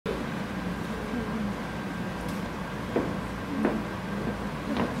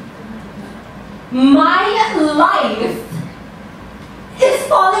My life is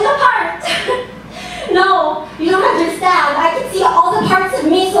falling apart. No, you don't understand. I can see all the parts of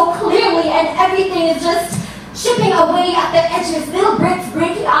me so clearly, and everything is just chipping away at the edges, little bricks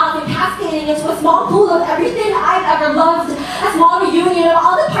breaking off and cascading into a small pool of everything I've ever loved, a small reunion of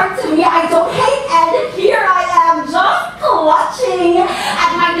all the parts of me I don't hate, and here I am just clutching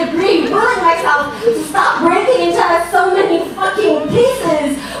at my debris, willing myself to stop breaking into so many fucking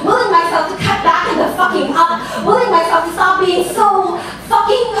pieces, willing myself to cut back and the fucking up, willing myself to stop being so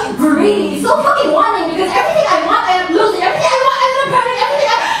fucking greedy, so fucking wanting, because everything I want I am losing, everything I want I'm depriving, everything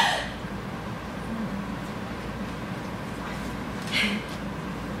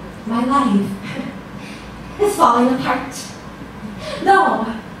my life is falling apart. No,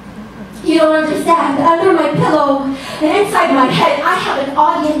 you don't understand. Under my pillow and inside my head, I have an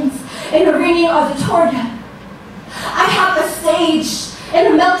audience in a ringing auditorium. I have a stage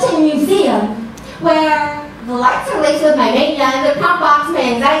in a melting museum where the lights are laced with my mania and the prompt box my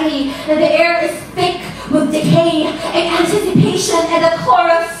anxiety, and the air is thick with decay and anticipation and a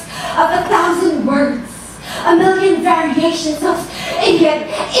chorus of 1,000 words. A million variations of idiot,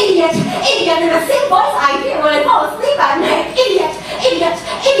 idiot, idiot, in the same voice I hear when I fall asleep at night. Idiot, idiot,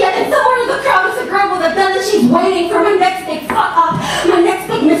 idiot, and somewhere in the crowd is a girl with a gun and she's waiting for my next big fuck up, my next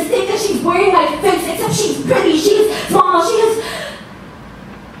big mistake, and she's wearing my face, except she's pretty, she's small, she is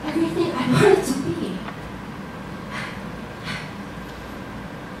everything I wanted to be.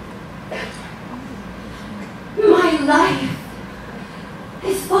 My life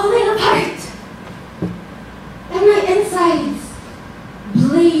is falling apart. And my insides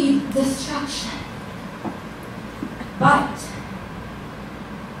bleed destruction. But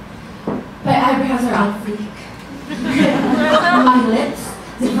my eyebrows are on fleek. My lips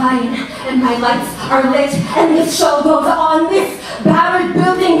divine, and my lights are lit, and this show goes on. This battered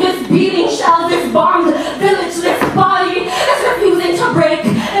building, this beating shell, this bombed village, this body is refusing to break.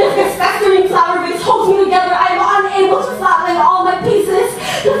 And if this festering flower vase holds me together, I am unable to flatline all my pieces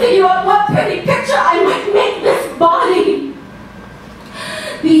to figure out what pretty picture I might make this body.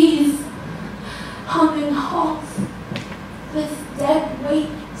 These humming halls, this dead weight,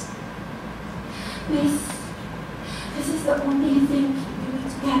 this is the only thing keeping me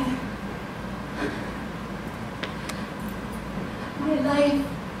together. My life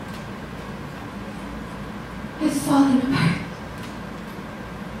is falling apart.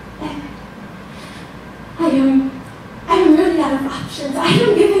 I am running out of options. I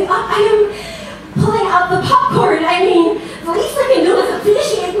am giving up. I am pulling out the popcorn. I mean, the least I can do is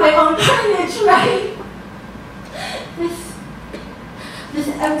appreciate my own carnage, right? This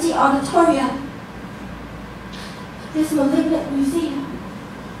empty auditorium, this malignant museum,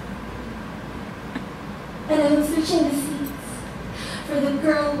 and I'm switching the seats for the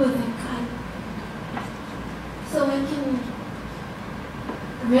girl with the gun, so I can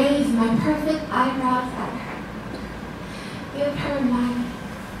raise my perfect eyebrows at her, give her my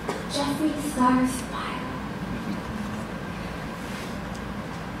Jeffree Star smile,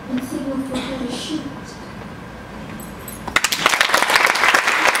 and signal for her to shoot.